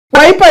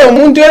Waipa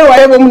yomuntu ero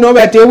wayebo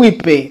mnoba te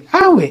wipe.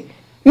 Awe.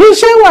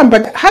 Nishewa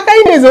but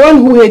Hakainde is the one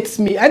who hates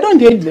me. I don't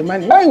hate the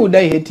man. Why would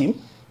I hate him?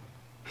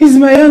 He's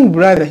my young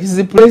brother. He's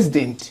the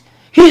president.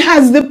 He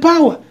has the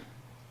power.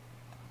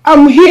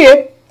 I'm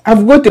here.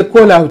 I've got a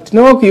call out.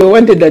 No, you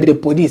wanted at the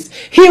police.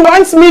 He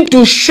wants me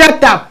to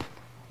shut up.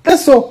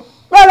 That's all.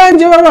 Watch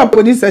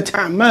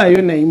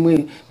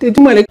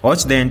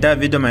the entire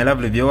video, my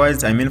lovely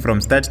viewers, I mean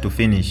from start to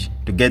finish,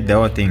 to get the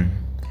whole thing.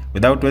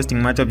 Without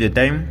wasting much of your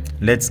time,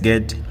 let's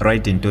get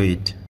right into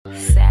it.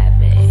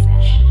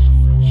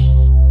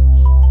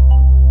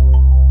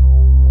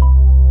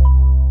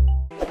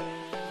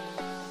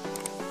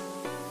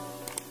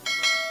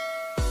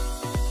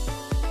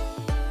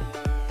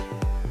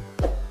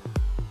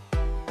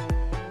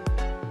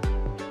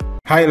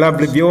 Hi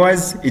lovely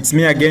viewers, it's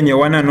me again, your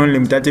one and only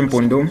Mutati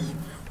Mpundu.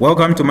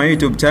 Welcome to my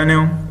YouTube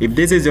channel. If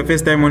this is your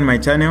first time on my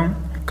channel,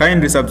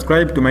 kindly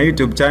subscribe to my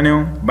YouTube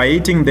channel by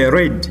hitting the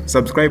red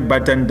subscribe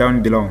button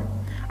down below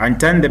and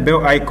turn the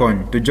bell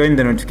icon to join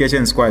the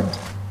notification squad.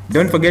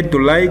 Don't forget to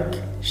like,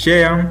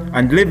 share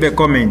and leave a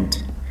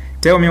comment.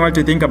 Tell me what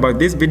you think about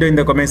this video in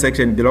the comment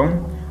section below.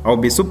 I'll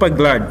be super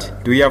glad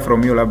to hear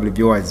from you lovely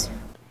viewers.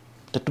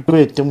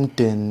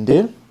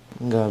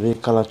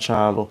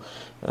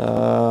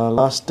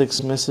 Last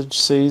text message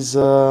says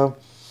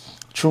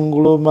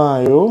chungulo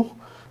mayo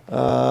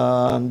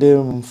nde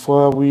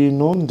mfwa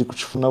wino ndi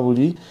kuchifuna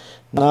buli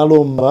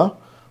nalomba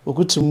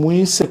okuti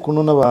mwise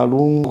kunona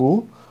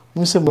balungu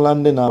mwise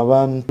mulande na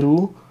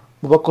abantu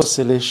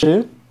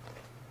mubakoseleshe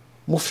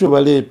mufyo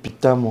bale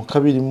pitamo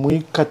kabiri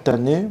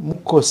mwikatane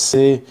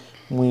mukose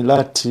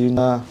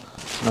mwilatina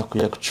na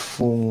kuya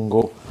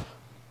kuchifungo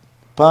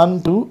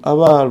pantu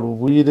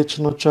abalubwire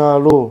kino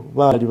kyalo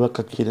bali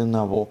bakakire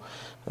nabo.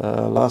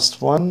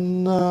 Last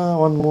one,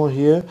 one more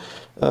here.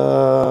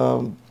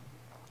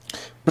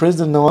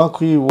 President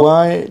Nawakwi,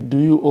 why do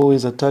you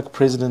always attack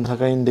President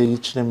Hakainde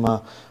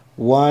Hichilema?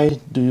 Why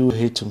do you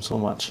hate him so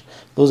much?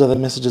 Those are the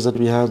messages that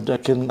we have.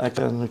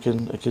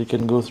 We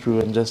can go through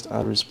and just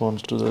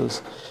respond to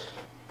those.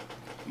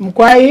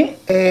 Mkwai,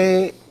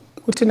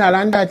 kutina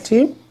landa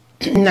ti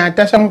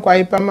natasha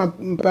mkwai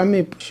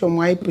pame pusho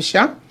mwai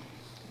pusha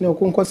no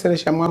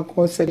kunkoselesha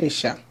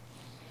mwakoselesha.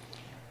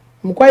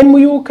 Mkwai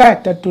muyuka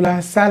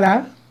tatula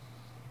sala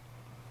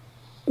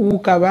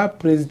ukaba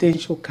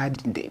presidential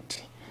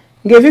candidate.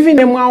 Ngevivi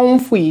ne mwa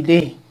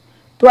umfuide.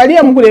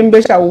 Tuwalia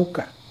mkulembesha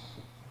uka.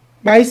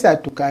 Baisa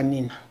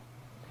tukanina.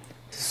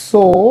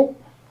 So,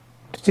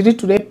 tutiri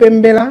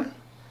tulepembela.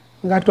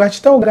 Nga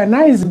tuachita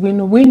organize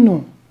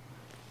winu.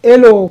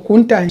 Elo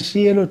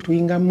kuntanshi elo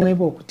tuinga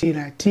mwebo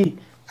kutira ati.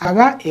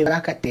 Aba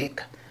evaka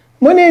teka.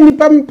 Mwene ni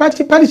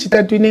pali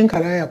chitatu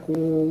inenkala ya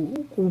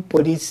ku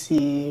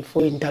polisi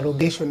for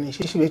interrogation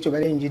nishishi wecho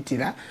bale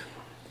njitira.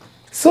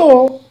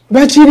 So,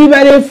 bachiri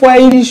bale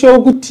fwailisho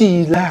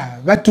okutila,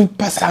 batu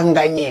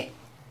pasanganye.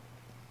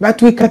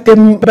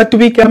 Batu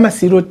bike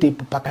amasirote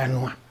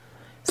pupakanwa.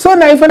 So,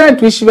 na ifana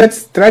tuishi bat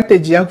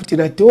strategy ya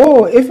kutila ti,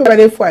 oh, efe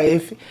bale fwa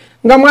efe.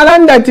 Nga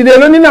mwalanda ti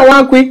lelo ni na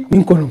wakwi,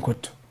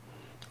 ninkolonkoto.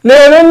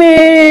 Lelo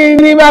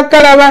ni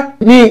bakalaba,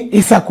 ni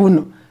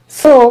isakuno.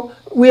 So,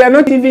 we are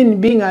not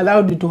even being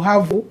allowed to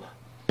have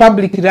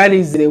public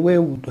rallies the way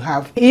we would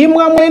have.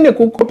 Imwa mwene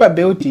kukopa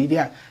beoti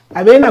ilia.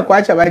 Abena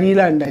kuacha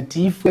balila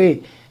ndatifwe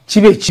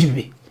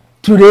chibe.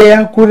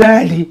 Tulea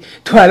kurali.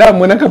 Tuwala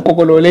mwena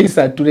kapokolole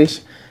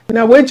saturesha.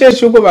 Na weche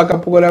shuko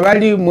bakapokola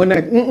bali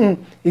mwena.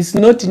 It's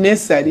not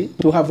necessary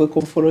to have a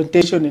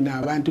confrontation in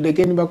our land.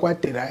 Tulekeni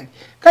bakwate rally.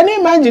 Can you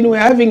imagine we're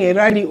having a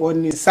rally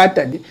on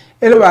Saturday?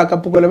 Elo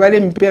bakapokola bali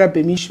mpera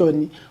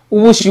permission.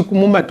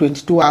 Ubushikumuma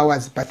 22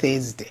 hours per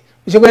Thursday.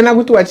 Ushobora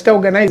kuti wachita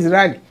organize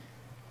rally.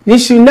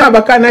 Nishina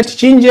bakana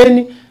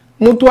chichinjeni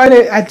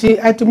mutwale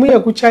ati muye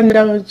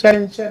kuchanira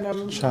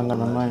changa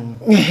na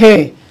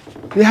mai.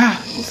 Yeah.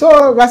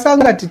 So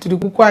basanga tuli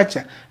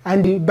kukwacha,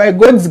 and by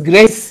God's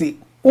grace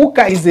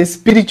UKA is a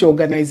spiritual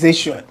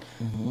organization.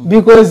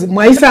 Because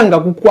mwaisanga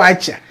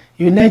kukwacha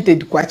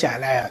United Kwacha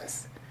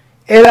Alliance.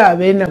 Era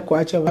abena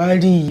kwacha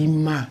bali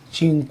ima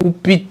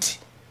chinkupiti.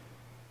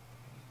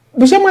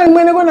 Bushamwa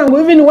mwene kona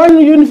even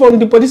one uniform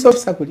the police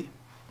officer kuli.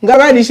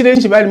 Ngabali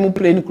shirenchi bali mu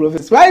plain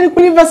clothes. Bali ku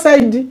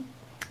Riverside.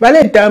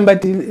 Bali tamba,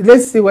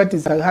 let's see what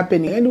is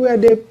happening. And we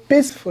had a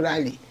peaceful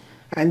rally.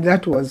 And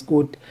that was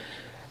good.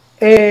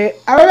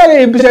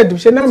 Ababale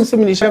ibisha na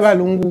msumilisha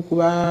balungu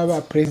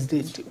kuba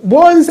president.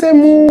 Bonse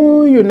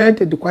mu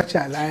United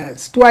Kwacha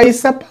Alliance.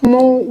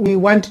 Twaisapamo we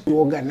want to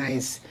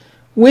organize.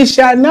 We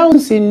shall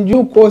announce in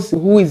due course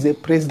who is the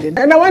president.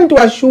 And I want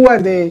to assure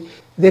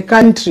the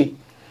country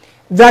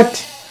that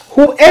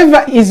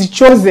whoever is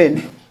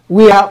chosen,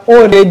 we are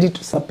all ready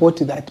to support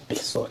that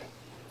person.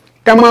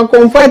 Kama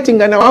comforting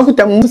na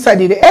wakuta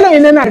musadire. Elo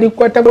inena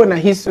alikuwa tabo na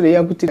history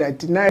ya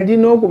kutirati. Na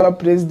alino kuwa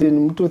president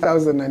mu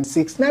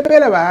 2006. Na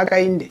pera ba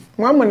Hakainde.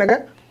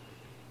 Mwamonaga?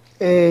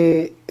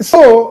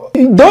 So,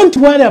 don't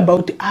worry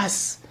about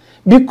us.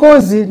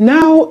 Because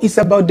now it's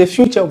about the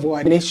future of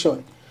our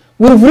nation.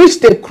 We've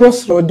reached a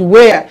crossroad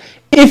where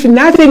if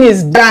nothing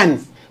is done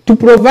to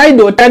provide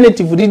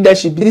alternative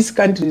leadership, this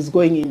country is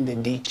going in the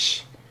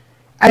ditch.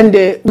 And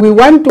we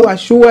want to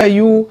assure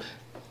you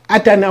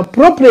at an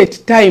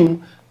appropriate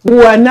time, we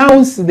will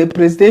announce the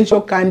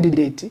presidential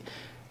candidate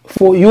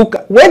for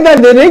Yuka,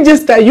 whether they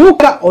register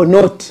Yuka or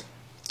not.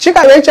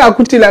 Chika wecha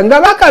akutila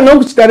ngabaka no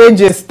kuchita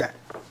register.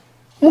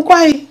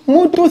 Mkwai,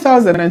 mu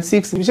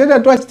 2006, Michelle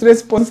Atwach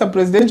sponsor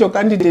presidential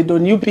candidate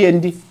on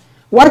UPND.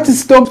 What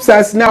stops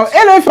us now?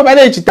 Elo ifa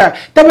bale chita.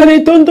 Tabale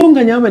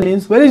tontonga nyama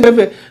nensu. Bale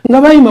jefe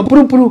ngabai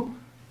mapuru.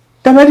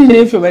 Tabale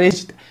nefe bale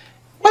chita.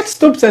 What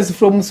stops us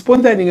from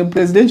sponsoring a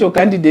presidential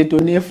candidate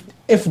on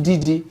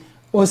FDD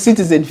or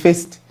Citizen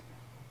First?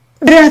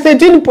 There are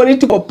 13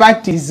 political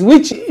parties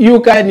which you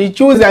can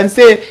choose and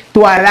say to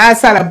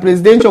alasa la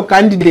presidential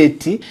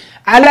candidate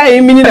ala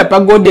imini na pa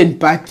golden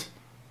party.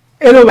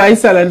 Elo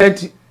baisala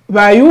ndati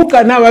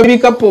bayuka na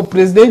babika po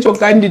presidential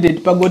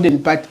candidate pa golden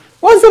party.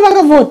 What's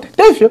the vote?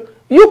 Tefyo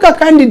Yuka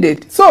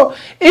candidate. So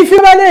if you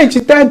are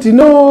chitati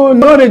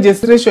no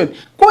registration,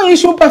 ko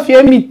issue pa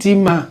fiemi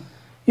tima.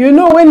 You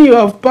know, when you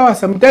have power,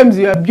 sometimes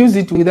you abuse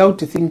it without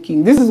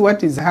thinking. This is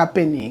what is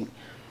happening.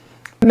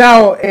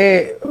 Now,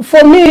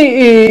 for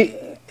me,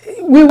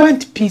 we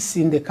want peace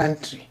in the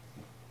country.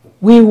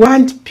 We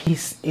want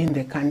peace in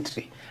the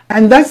country.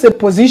 And that's the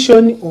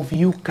position of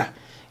Yuka.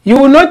 You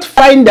will not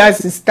find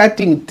us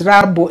starting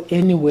trouble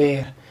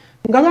anywhere.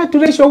 Ngama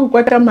tulesho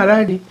kukwata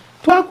maradi,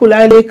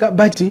 tuakulaleka,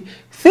 but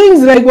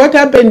things like what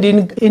happened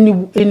in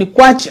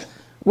Kwacha,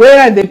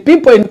 where the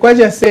people in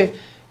Kwacha say,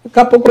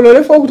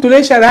 Kapokolole fo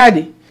kutulesha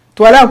radi,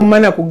 tuwala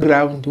kumana ku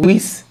ground,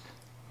 with.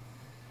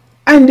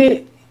 And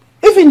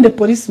even the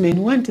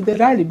policemen want the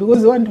rally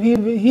because they want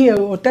to hear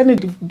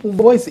alternative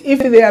voice. If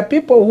there are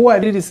people who are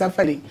really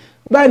suffering,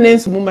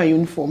 banens muma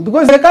uniform,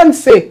 because they can't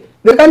say,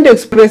 they can't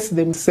express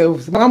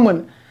themselves.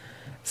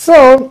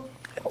 So,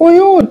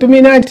 uyu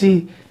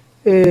tuminati,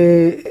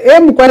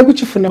 kwa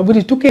kuchifuna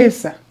buri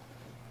tukesa,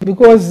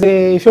 because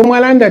if you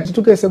mwalanda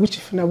tukesa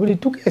kuchifuna buri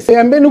tukesa,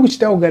 yambenu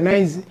kuchita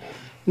organize,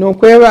 no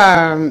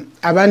kweba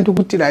abantu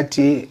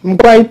kutirati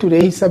mkwai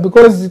tureisa,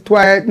 because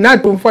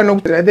natu mfano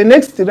kutirati, the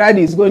next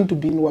rally is going to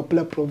be in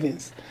Wapula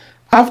province.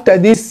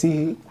 After this,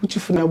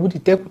 kuchifuna buri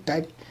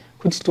tekutari,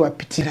 kuchitua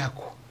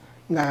pitirako,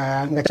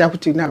 nga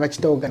chakuti na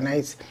bachita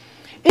organize.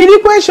 Ili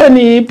question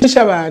ni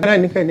pisha ba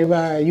nani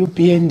kaneba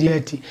UPND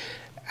ati,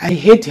 I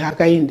hate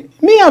Hakainde.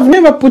 Me, I've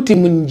never put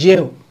him in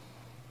jail.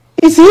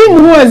 It's him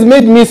who has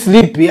made me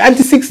sleepy. At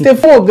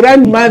 64,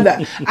 grandmother,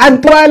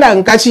 Atwala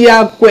Nkachi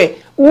Yakwe,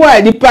 who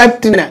are the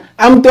partner,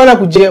 I'm tola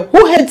ku jail.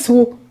 Who hates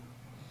who?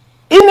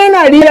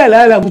 Inena ria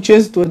lala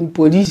kuchase to the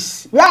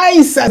police. Why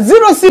is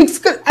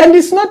 06? And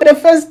it's not the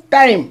first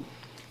time.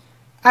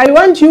 I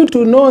want you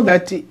to know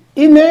that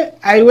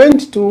I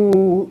went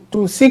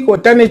to seek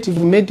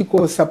alternative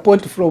medical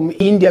support from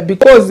India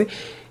because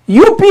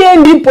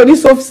UPND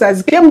police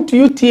officers came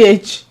to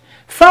UTH,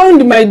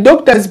 found my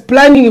doctors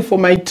planning for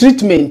my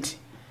treatment.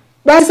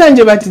 But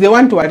they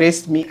want to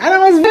arrest me. And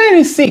I was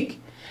very sick.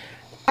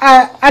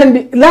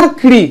 And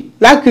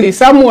luckily,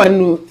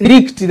 someone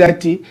leaked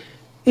that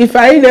if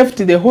I left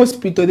the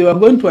hospital, they were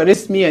going to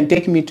arrest me and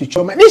take me to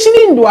Choma.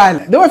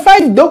 There were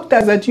 5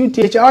 doctors at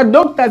UTH. Our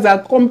doctors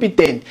are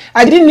competent.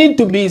 I didn't need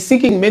to be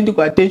seeking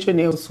medical attention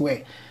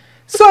elsewhere.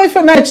 So if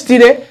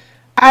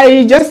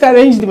I just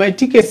arranged my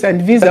tickets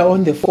and visa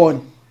on the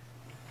phone.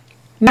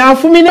 Now,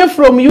 from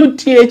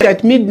UTH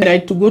at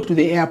midnight to go to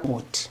the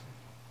airport.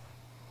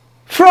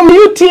 From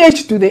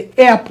UTH to the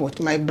airport,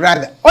 my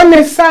brother. On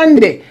a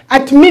Sunday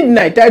at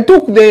midnight, I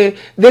took the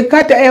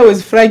Qatar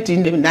Airways flight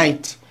in the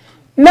night.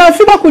 Now,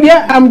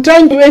 I'm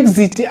trying to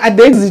exit at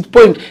the exit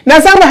point. Now,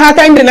 some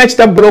Hakainde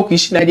nachita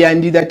brokish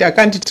and that I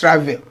can't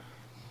travel.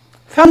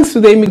 Thanks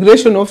to the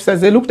immigration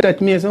officers, they looked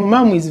at me and said,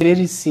 Mom is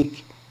very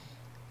sick.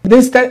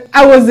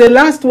 I was the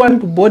last one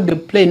to board the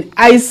plane.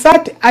 I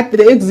sat at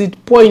the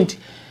exit point.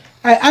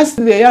 I asked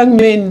the young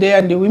men there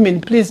and the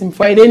women, please,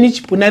 find any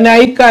chipunana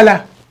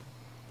ikala.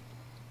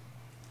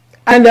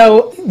 And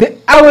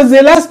I was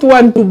the last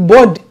one to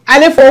board. I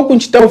left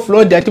Okunchita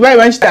Florida to buy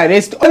one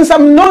arrest on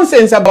some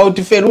nonsense about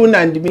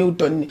Feruna and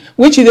Milton,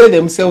 which they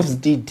themselves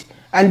did.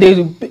 And they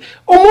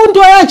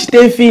Omuntu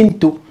ayachite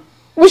fintu.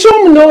 Wisho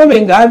mno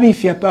bengabi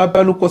ifya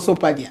papa luko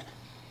sopadia.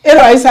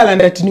 Ero aisala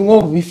ndati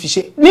ningo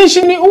bifishe.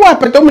 Nishini uwa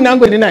patomu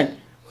nango ni nani?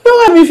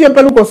 Uwa bifya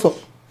paluko so.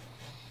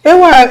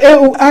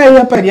 Ewa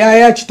aya padia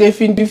ayachite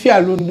fintu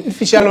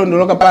ifisha londo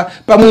loka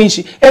pa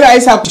mwinshi. Ero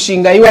aisa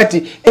kushinga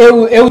iwati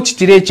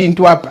chitire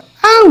chintu hapa.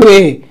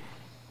 Awe.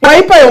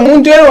 Waipa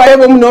yomuntu ero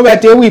waipa mnobe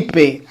ate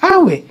wipe.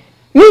 Awe.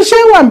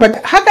 Nishewa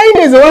but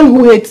Hakainde is the one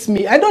who hates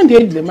me. I don't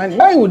hate the man.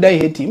 Why would I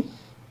hate him?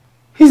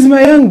 He's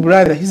my young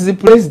brother. He's the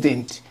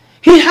president.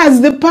 He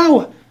has the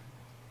power.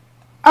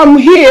 I'm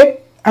here.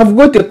 I've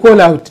got a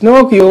call out.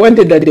 No, you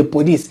wanted at the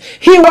police.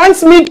 He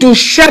wants me to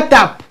shut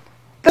up.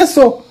 That's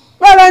all.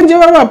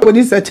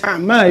 Police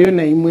atama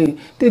yona imwe.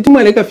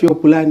 Tetumaleka fyo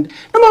kulanda.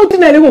 Nama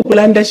utina leko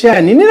kulanda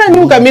shani. Nina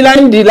nyuka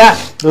milandila.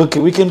 Okay,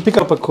 we can pick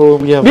up a call.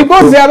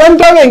 Because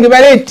abantu abengi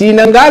baleti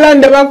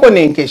nangalanda bako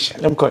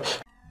nenkesha. I'm quite.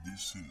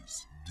 This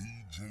is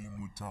DJ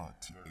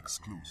Mutati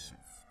exclusive.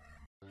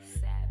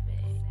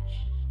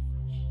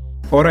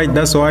 Alright,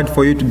 that's all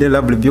for you today,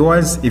 lovely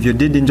viewers. If you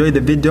did enjoy the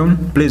video,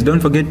 please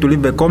don't forget to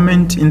leave a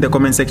comment in the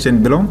comment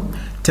section below.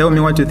 Tell me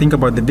what you think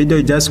about the video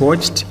you just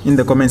watched in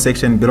the comment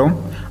section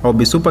below. I'll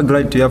be super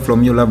glad to hear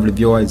from you, lovely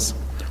viewers.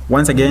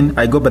 Once again,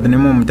 I go by the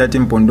name of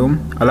Mutati Mpundu.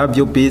 I love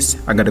you, peace,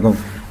 I gotta go.